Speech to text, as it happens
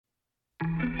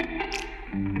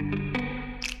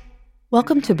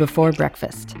Welcome to Before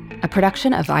Breakfast, a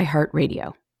production of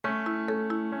iHeartRadio.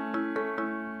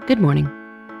 Good morning.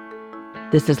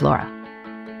 This is Laura.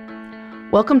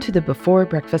 Welcome to the Before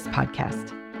Breakfast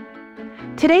podcast.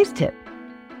 Today's tip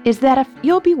is that if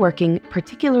you'll be working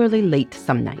particularly late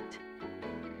some night,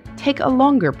 take a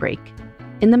longer break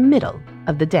in the middle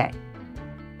of the day.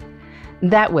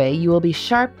 That way you will be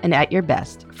sharp and at your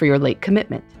best for your late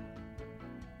commitment.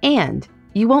 And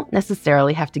you won't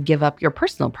necessarily have to give up your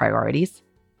personal priorities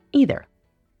either.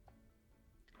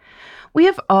 We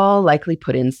have all likely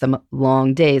put in some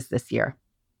long days this year.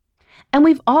 And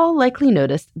we've all likely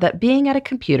noticed that being at a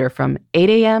computer from 8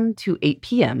 a.m. to 8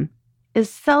 p.m. is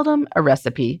seldom a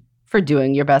recipe for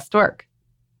doing your best work.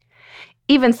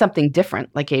 Even something different,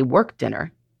 like a work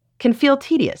dinner, can feel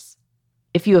tedious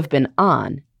if you have been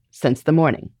on since the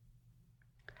morning.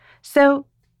 So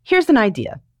here's an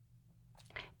idea.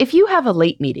 If you have a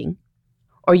late meeting,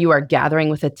 or you are gathering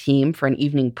with a team for an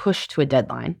evening push to a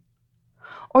deadline,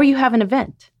 or you have an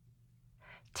event,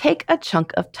 take a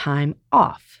chunk of time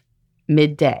off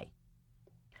midday.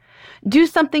 Do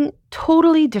something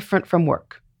totally different from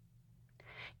work.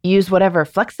 Use whatever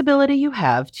flexibility you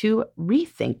have to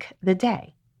rethink the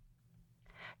day.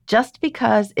 Just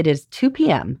because it is 2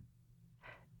 p.m.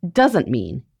 doesn't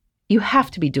mean you have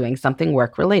to be doing something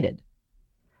work-related,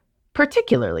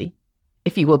 particularly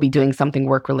if you will be doing something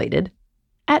work-related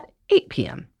at 8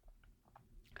 p.m.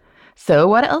 So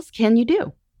what else can you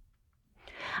do?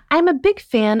 I'm a big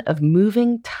fan of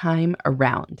moving time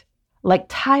around, like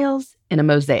tiles in a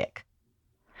mosaic.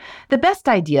 The best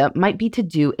idea might be to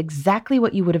do exactly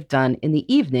what you would have done in the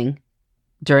evening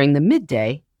during the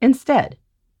midday instead.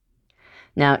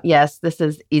 Now, yes, this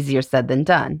is easier said than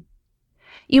done.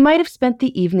 You might have spent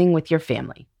the evening with your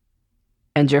family,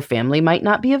 and your family might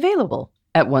not be available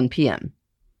at 1 p.m.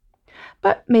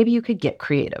 But maybe you could get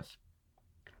creative.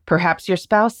 Perhaps your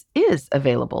spouse is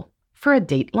available for a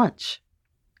date lunch.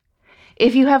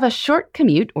 If you have a short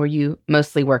commute or you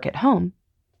mostly work at home,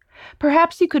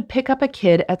 perhaps you could pick up a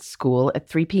kid at school at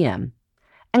 3 p.m.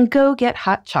 and go get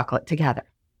hot chocolate together.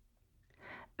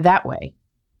 That way,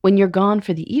 when you're gone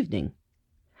for the evening,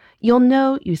 you'll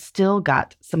know you still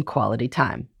got some quality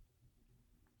time.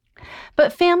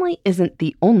 But family isn't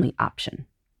the only option.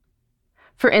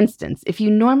 For instance, if you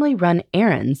normally run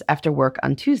errands after work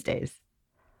on Tuesdays,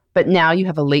 but now you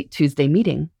have a late Tuesday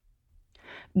meeting,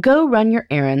 go run your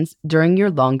errands during your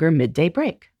longer midday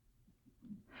break.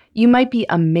 You might be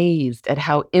amazed at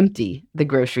how empty the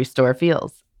grocery store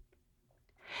feels.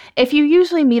 If you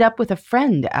usually meet up with a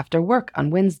friend after work on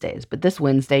Wednesdays, but this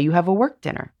Wednesday you have a work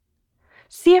dinner,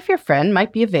 see if your friend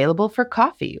might be available for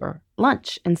coffee or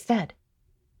lunch instead.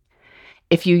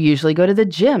 If you usually go to the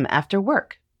gym after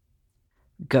work,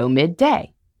 go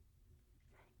midday,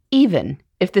 even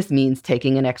if this means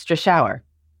taking an extra shower.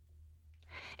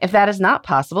 If that is not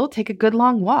possible, take a good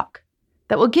long walk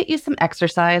that will get you some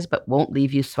exercise but won't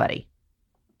leave you sweaty.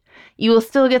 You will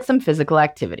still get some physical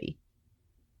activity,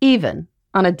 even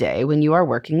on a day when you are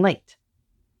working late.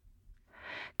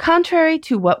 Contrary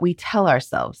to what we tell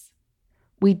ourselves,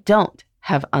 we don't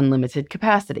have unlimited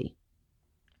capacity.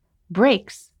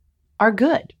 Breaks are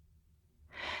good.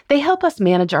 They help us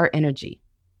manage our energy.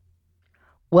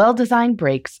 Well-designed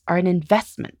breaks are an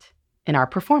investment in our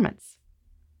performance.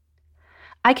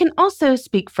 I can also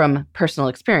speak from personal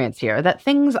experience here that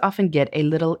things often get a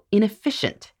little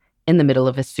inefficient in the middle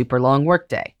of a super long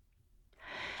workday.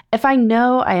 If I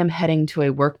know I am heading to a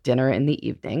work dinner in the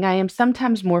evening, I am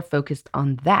sometimes more focused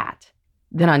on that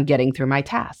than on getting through my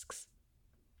tasks.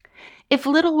 If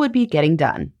little would be getting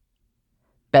done,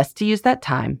 best to use that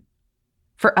time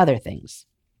for other things.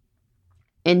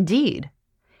 Indeed,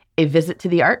 a visit to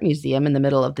the art museum in the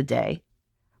middle of the day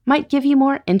might give you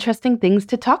more interesting things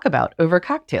to talk about over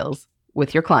cocktails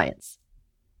with your clients.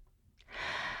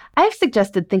 I have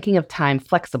suggested thinking of time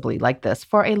flexibly like this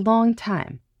for a long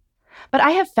time, but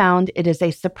I have found it is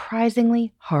a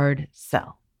surprisingly hard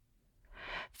sell.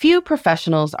 Few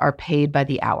professionals are paid by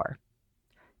the hour.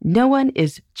 No one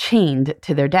is chained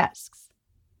to their desks.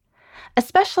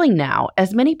 Especially now,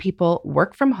 as many people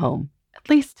work from home, at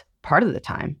least part of the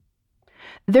time,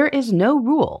 there is no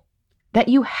rule that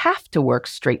you have to work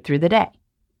straight through the day,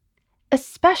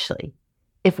 especially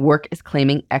if work is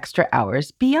claiming extra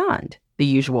hours beyond the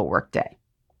usual workday.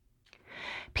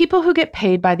 People who get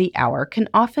paid by the hour can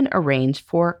often arrange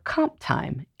for comp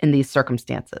time in these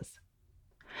circumstances.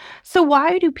 So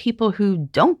why do people who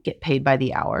don't get paid by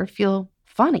the hour feel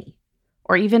funny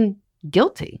or even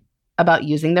guilty about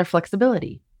using their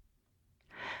flexibility?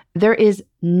 There is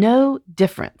no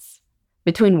difference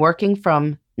between working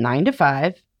from 9 to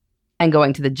 5 and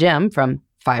going to the gym from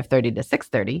 5:30 to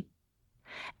 6:30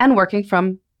 and working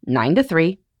from 9 to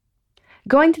 3,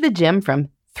 going to the gym from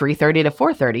 3:30 to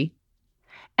 4:30,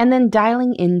 and then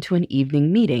dialing into an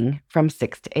evening meeting from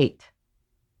 6 to 8.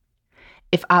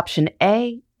 If option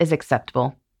A is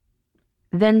acceptable,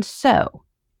 then so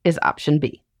is option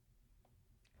B.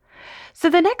 So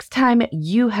the next time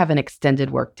you have an extended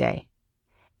workday,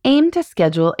 aim to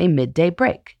schedule a midday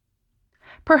break,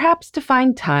 perhaps to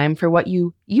find time for what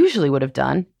you usually would have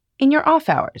done in your off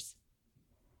hours,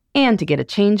 and to get a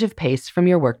change of pace from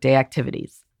your workday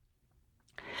activities.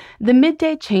 The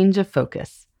midday change of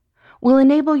focus will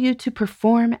enable you to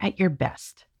perform at your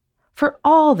best for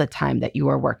all the time that you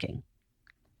are working,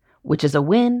 which is a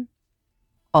win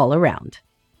all around.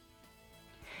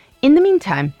 In the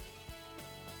meantime,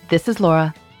 this is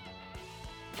Laura.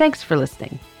 Thanks for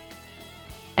listening.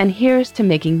 And here's to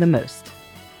making the most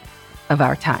of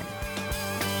our time.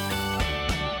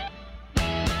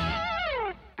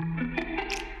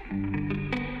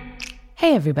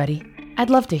 Hey everybody, I'd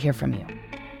love to hear from you.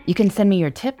 You can send me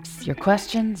your tips, your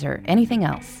questions, or anything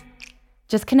else.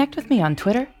 Just connect with me on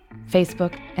Twitter,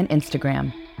 Facebook, and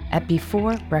Instagram at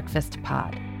Before Breakfast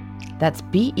Pod. That's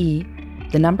BE,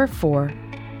 the number 4,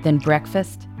 then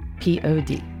breakfast,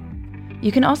 POD.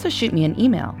 You can also shoot me an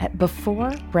email at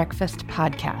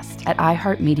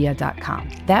beforebreakfastpodcast@iheartmedia.com.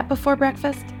 That Before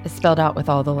Breakfast is spelled out with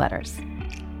all the letters.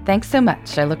 Thanks so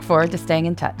much. I look forward to staying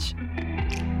in touch.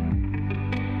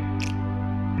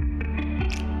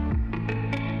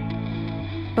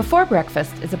 Before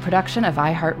Breakfast is a production of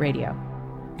iHeartRadio.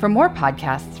 For more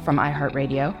podcasts from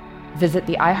iHeartRadio, visit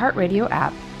the iHeartRadio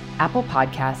app, Apple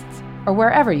Podcasts, or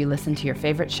wherever you listen to your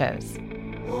favorite shows.